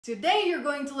Today you're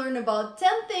going to learn about 10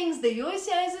 things the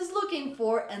USCIS is looking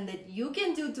for and that you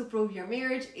can do to prove your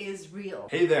marriage is real.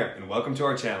 Hey there, and welcome to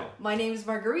our channel. My name is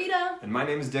Margarita. And my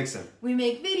name is Dixon. We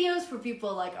make videos for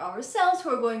people like ourselves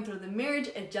who are going through the marriage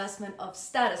adjustment of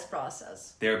status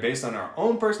process. They are based on our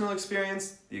own personal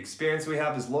experience, the experience we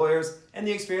have as lawyers, and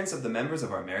the experience of the members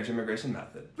of our marriage immigration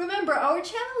method. Remember, our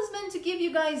channel is meant to give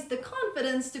you guys the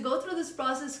confidence to go through this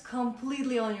process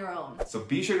completely on your own. So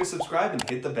be sure to subscribe and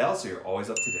hit the bell so you're always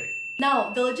up to date.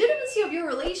 Now, the legitimacy of your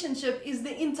relationship is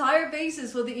the entire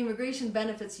basis for the immigration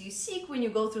benefits you seek when you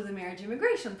go through the marriage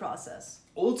immigration process.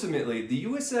 Ultimately, the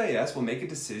USCIS will make a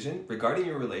decision regarding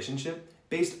your relationship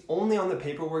based only on the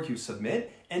paperwork you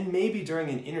submit and maybe during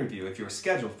an interview if you're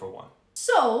scheduled for one.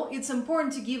 So, it's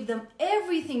important to give them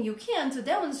everything you can to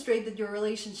demonstrate that your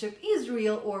relationship is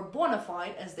real or bona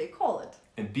fide, as they call it.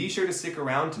 And be sure to stick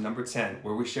around to number 10,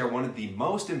 where we share one of the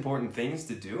most important things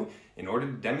to do in order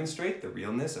to demonstrate the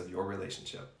realness of your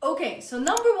relationship. Okay, so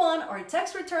number 1 are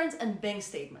tax returns and bank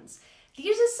statements.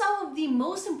 These are some of the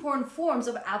most important forms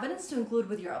of evidence to include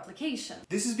with your application.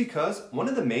 This is because one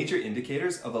of the major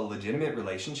indicators of a legitimate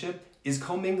relationship is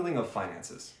commingling of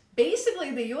finances.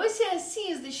 Basically, the USCIS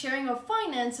sees the sharing of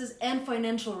finances and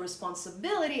financial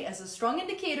responsibility as a strong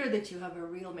indicator that you have a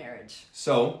real marriage.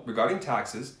 So, regarding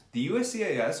taxes, the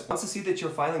USCIS wants to see that you're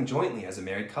filing jointly as a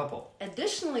married couple.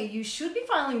 Additionally, you should be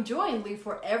filing jointly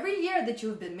for every year that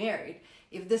you've been married.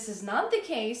 If this is not the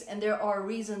case and there are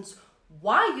reasons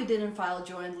why you didn't file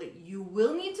jointly, you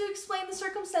will need to explain the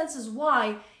circumstances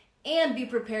why and be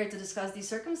prepared to discuss these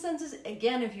circumstances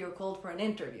again if you're called for an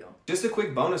interview. Just a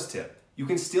quick bonus tip. You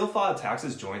can still file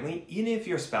taxes jointly even if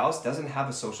your spouse doesn't have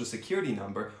a social security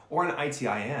number or an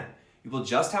ITIN. You will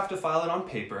just have to file it on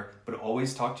paper, but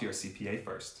always talk to your CPA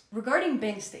first. Regarding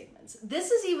bank statements,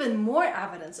 this is even more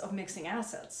evidence of mixing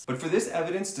assets. But for this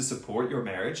evidence to support your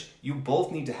marriage, you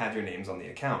both need to have your names on the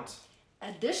account.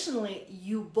 Additionally,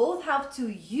 you both have to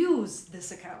use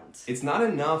this account. It's not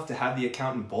enough to have the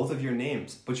account in both of your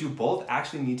names, but you both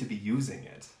actually need to be using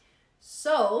it.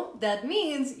 So, that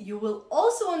means you will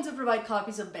also want to provide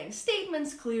copies of bank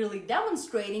statements clearly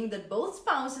demonstrating that both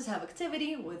spouses have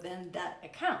activity within that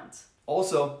account.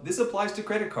 Also, this applies to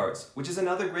credit cards, which is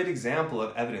another great example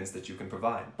of evidence that you can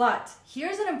provide. But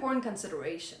here's an important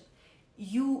consideration.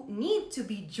 You need to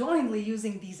be jointly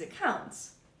using these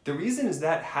accounts. The reason is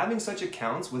that having such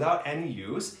accounts without any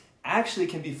use actually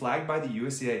can be flagged by the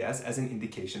USCIS as an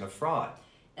indication of fraud.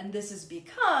 And this is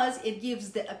because it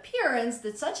gives the appearance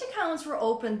that such accounts were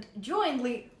opened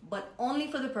jointly, but only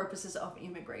for the purposes of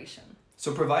immigration.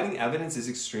 So providing evidence is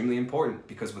extremely important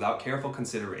because without careful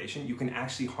consideration, you can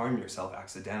actually harm yourself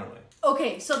accidentally.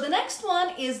 Okay, so the next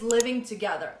one is living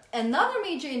together. Another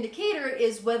major indicator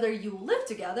is whether you live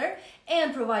together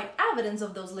and provide evidence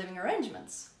of those living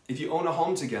arrangements. If you own a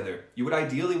home together, you would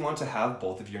ideally want to have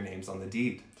both of your names on the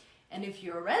deed. And if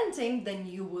you're renting, then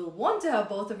you will want to have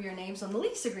both of your names on the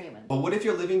lease agreement. But what if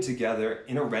you're living together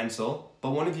in a rental,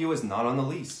 but one of you is not on the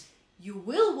lease? You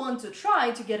will want to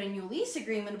try to get a new lease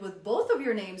agreement with both of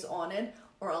your names on it,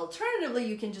 or alternatively,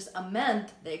 you can just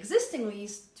amend the existing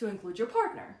lease to include your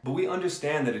partner. But we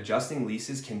understand that adjusting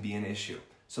leases can be an issue.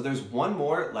 So there's one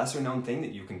more lesser known thing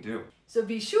that you can do. So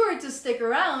be sure to stick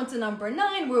around to number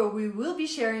 9 where we will be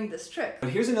sharing this trick. But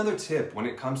here's another tip when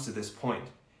it comes to this point.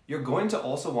 You're going to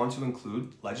also want to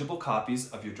include legible copies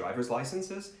of your driver's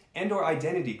licenses and/or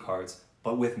identity cards,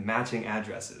 but with matching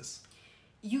addresses.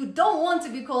 You don't want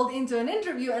to be called into an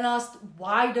interview and asked,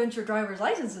 why don't your driver's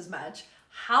licenses match?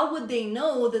 How would they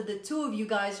know that the two of you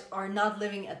guys are not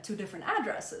living at 2 different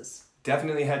addresses?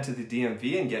 Definitely head to the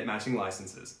DMV and get matching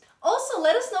licenses. Also,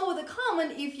 let us know with a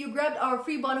comment if you grabbed our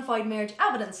free bona fide marriage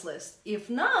evidence list. If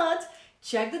not,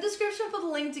 check the description for the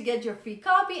link to get your free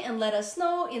copy and let us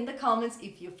know in the comments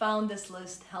if you found this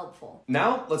list helpful.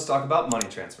 Now, let's talk about money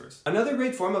transfers. Another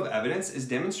great form of evidence is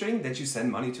demonstrating that you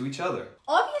send money to each other.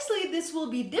 Obviously, this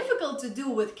will be difficult to do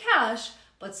with cash,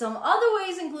 but some other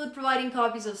ways include providing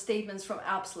copies of statements from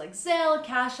apps like Zelle,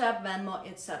 Cash App, Venmo,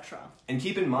 etc. And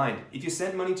keep in mind, if you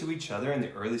send money to each other in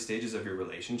the early stages of your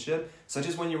relationship, such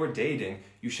as when you were dating,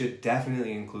 you should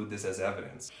definitely include this as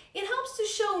evidence. It helps to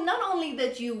show not only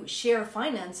that you share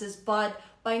finances, but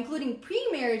by including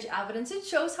pre-marriage evidence, it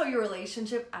shows how your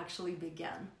relationship actually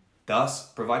began. Thus,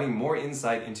 providing more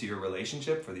insight into your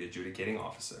relationship for the adjudicating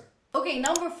officer. Okay,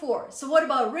 number 4. So what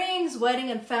about rings,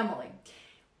 wedding, and family?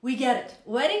 We get it.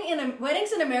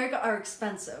 Weddings in America are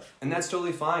expensive. And that's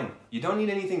totally fine. You don't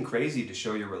need anything crazy to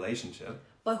show your relationship.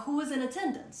 But who is in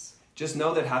attendance? Just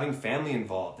know that having family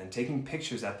involved and taking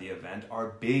pictures at the event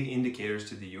are big indicators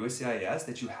to the USCIS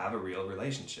that you have a real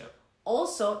relationship.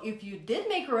 Also, if you did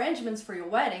make arrangements for your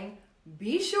wedding,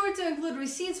 Be sure to include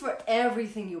receipts for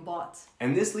everything you bought.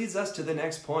 And this leads us to the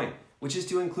next point, which is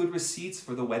to include receipts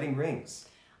for the wedding rings.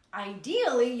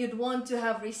 Ideally, you'd want to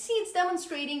have receipts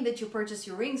demonstrating that you purchased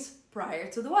your rings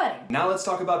prior to the wedding. Now let's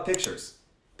talk about pictures.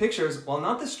 Pictures, while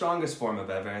not the strongest form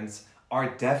of evidence, are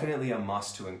definitely a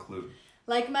must to include.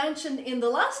 Like mentioned in the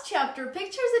last chapter,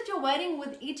 pictures at your wedding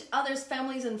with each other's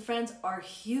families and friends are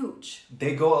huge.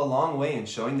 They go a long way in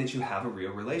showing that you have a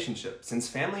real relationship, since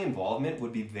family involvement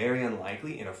would be very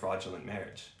unlikely in a fraudulent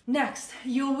marriage. Next,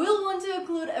 you will want to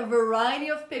include a variety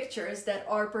of pictures that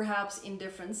are perhaps in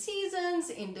different seasons,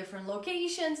 in different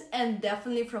locations, and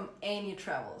definitely from any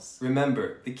travels.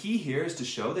 Remember, the key here is to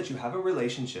show that you have a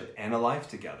relationship and a life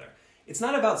together. It's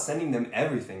not about sending them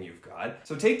everything you've got,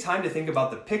 so take time to think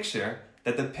about the picture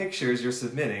that the pictures you're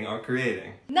submitting are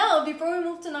creating. Now, before we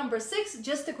move to number 6,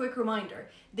 just a quick reminder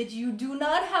that you do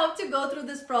not have to go through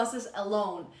this process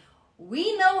alone.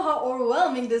 We know how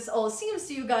overwhelming this all seems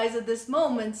to you guys at this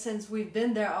moment since we've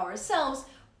been there ourselves,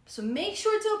 so make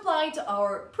sure to apply to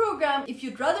our program if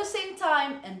you'd rather save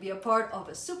time and be a part of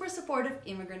a super supportive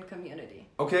immigrant community.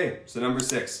 Okay, so number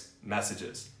 6,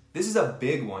 messages. This is a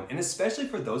big one, and especially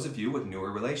for those of you with newer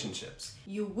relationships.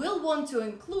 You will want to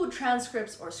include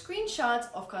transcripts or screenshots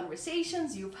of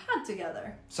conversations you've had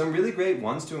together. Some really great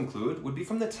ones to include would be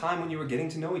from the time when you were getting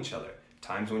to know each other,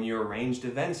 times when you arranged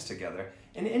events together,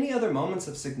 and any other moments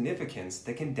of significance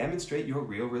that can demonstrate your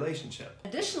real relationship.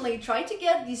 Additionally, try to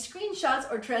get these screenshots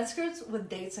or transcripts with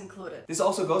dates included. This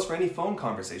also goes for any phone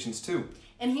conversations too.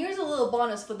 And here's a little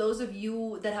bonus for those of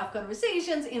you that have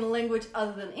conversations in a language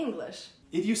other than English.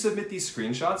 If you submit these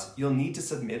screenshots, you'll need to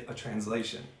submit a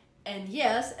translation. And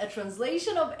yes, a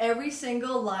translation of every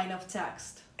single line of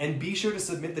text. And be sure to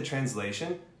submit the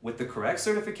translation with the correct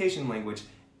certification language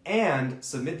and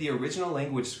submit the original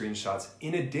language screenshots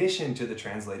in addition to the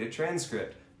translated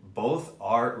transcript. Both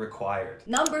are required.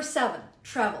 Number 7,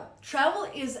 travel. Travel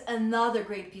is another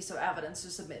great piece of evidence to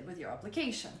submit with your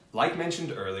application. Like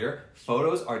mentioned earlier,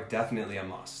 photos are definitely a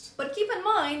must. But keep in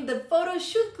mind that photos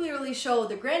should clearly show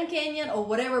the Grand Canyon or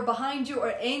whatever behind you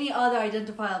or any other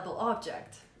identifiable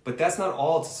object. But that's not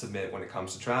all to submit when it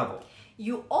comes to travel.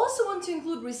 You also want to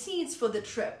include receipts for the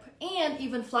trip and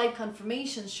even flight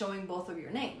confirmations showing both of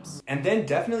your names. And then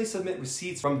definitely submit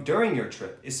receipts from during your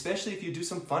trip, especially if you do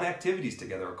some fun activities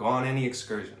together or go on any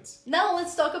excursions. Now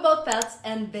let's talk about pets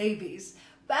and babies.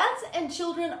 Pets and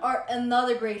children are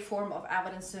another great form of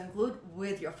evidence to include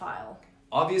with your file.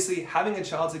 Obviously, having a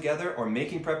child together or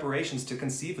making preparations to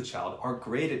conceive a child are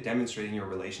great at demonstrating your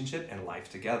relationship and life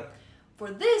together. For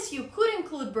this, you could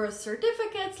include birth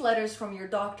certificates, letters from your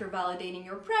doctor validating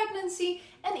your pregnancy,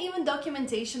 and even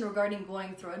documentation regarding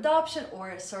going through adoption or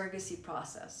a surrogacy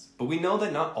process. But we know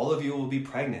that not all of you will be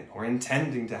pregnant or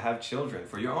intending to have children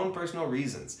for your own personal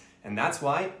reasons, and that's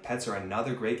why pets are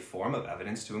another great form of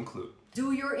evidence to include.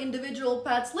 Do your individual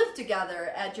pets live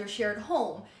together at your shared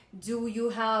home? Do you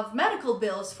have medical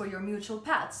bills for your mutual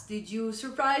pets? Did you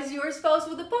surprise your spouse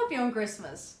with a puppy on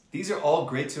Christmas? These are all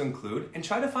great to include, and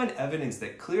try to find evidence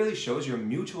that clearly shows your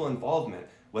mutual involvement,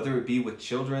 whether it be with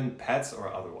children, pets,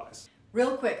 or otherwise.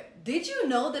 Real quick, did you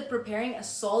know that preparing a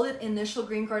solid initial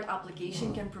green card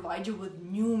application can provide you with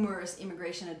numerous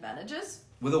immigration advantages?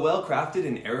 With a well-crafted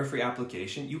and error-free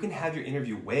application, you can have your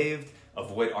interview waived,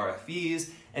 avoid RFEs,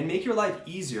 and make your life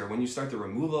easier when you start the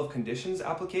removal of conditions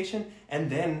application and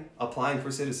then applying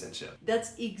for citizenship.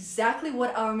 That's exactly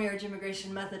what our marriage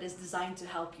immigration method is designed to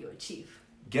help you achieve.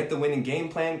 Get the winning game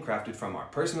plan crafted from our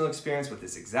personal experience with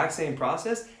this exact same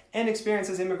process and experience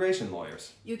as immigration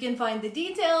lawyers. You can find the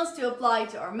details to apply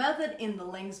to our method in the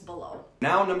links below.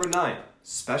 Now, number 9,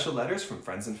 special letters from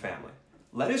friends and family.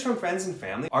 Letters from friends and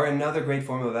family are another great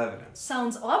form of evidence.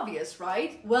 Sounds obvious,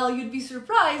 right? Well, you'd be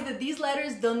surprised that these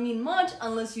letters don't mean much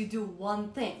unless you do one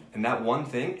thing. And that one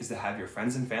thing is to have your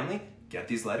friends and family get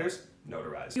these letters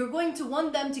notarized. You're going to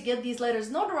want them to get these letters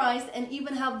notarized and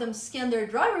even have them scan their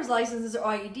driver's licenses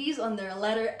or IDs on their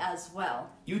letter as well.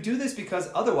 You do this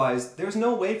because otherwise there's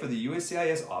no way for the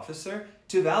USCIS officer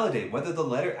to validate whether the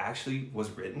letter actually was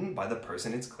written by the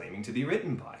person it's claiming to be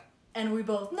written by. And we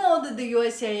both know that the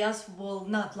USCIS will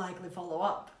not likely follow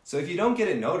up. So if you don't get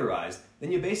it notarized,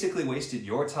 then you basically wasted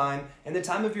your time and the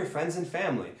time of your friends and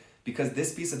family, because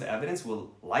this piece of evidence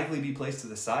will likely be placed to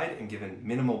the side and given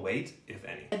minimal weight, if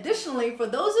any. Additionally, for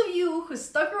those of you who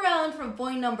stuck around from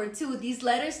point number 2, these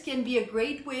letters can be a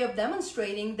great way of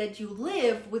demonstrating that you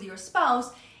live with your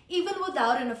spouse even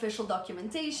without an official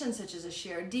documentation such as a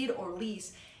shared deed or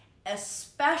lease,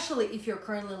 especially if you're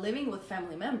currently living with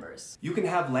family members. You can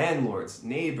have landlords,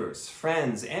 neighbors,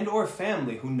 friends, and or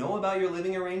family who know about your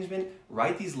living arrangement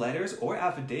write these letters or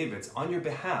affidavits on your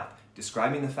behalf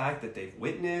describing the fact that they've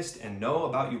witnessed and know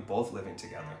about you both living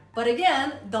together. But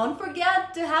again, don't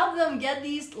forget to have them get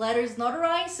these letters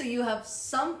notarized so you have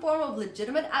some form of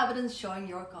legitimate evidence showing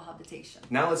your cohabitation.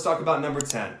 Now let's talk about number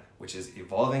 10, which is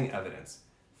evolving evidence.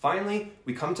 Finally,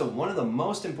 we come to one of the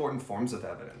most important forms of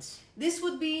evidence. This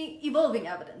would be evolving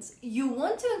evidence. You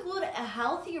want to include a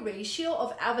healthy ratio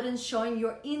of evidence showing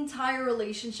your entire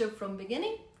relationship from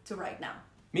beginning to right now.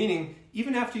 Meaning,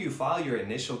 even after you file your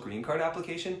initial green card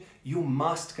application, you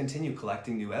must continue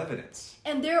collecting new evidence.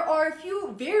 And there are a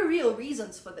few very real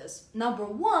reasons for this. Number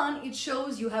one, it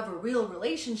shows you have a real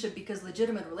relationship because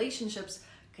legitimate relationships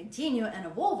continue and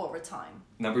evolve over time.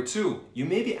 Number two, you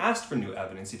may be asked for new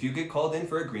evidence if you get called in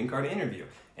for a green card interview,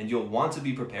 and you'll want to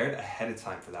be prepared ahead of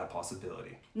time for that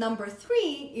possibility. Number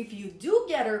three, if you do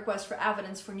get a request for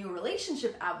evidence for new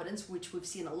relationship evidence, which we've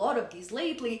seen a lot of these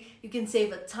lately, you can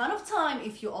save a ton of time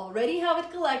if you already have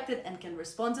it collected and can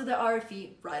respond to the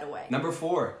RFE right away. Number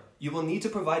four, you will need to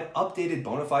provide updated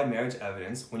bona fide marriage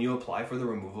evidence when you apply for the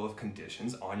removal of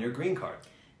conditions on your green card.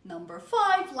 Number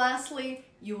five, lastly,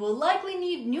 you will likely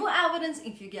need new evidence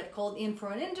if you get called in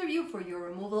for an interview for your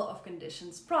removal of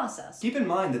conditions process. Keep in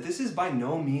mind that this is by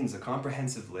no means a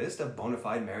comprehensive list of bona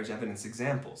fide marriage evidence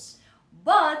examples.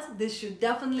 But this should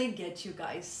definitely get you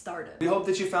guys started. We hope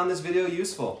that you found this video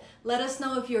useful. Let us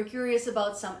know if you're curious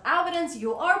about some evidence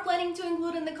you are planning to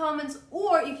include in the comments,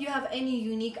 or if you have any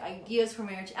unique ideas for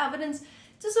marriage evidence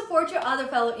to support your other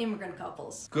fellow immigrant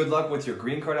couples. Good luck with your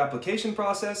green card application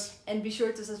process. And be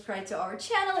sure to subscribe to our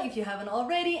channel if you haven't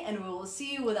already, and we will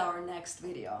see you with our next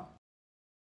video.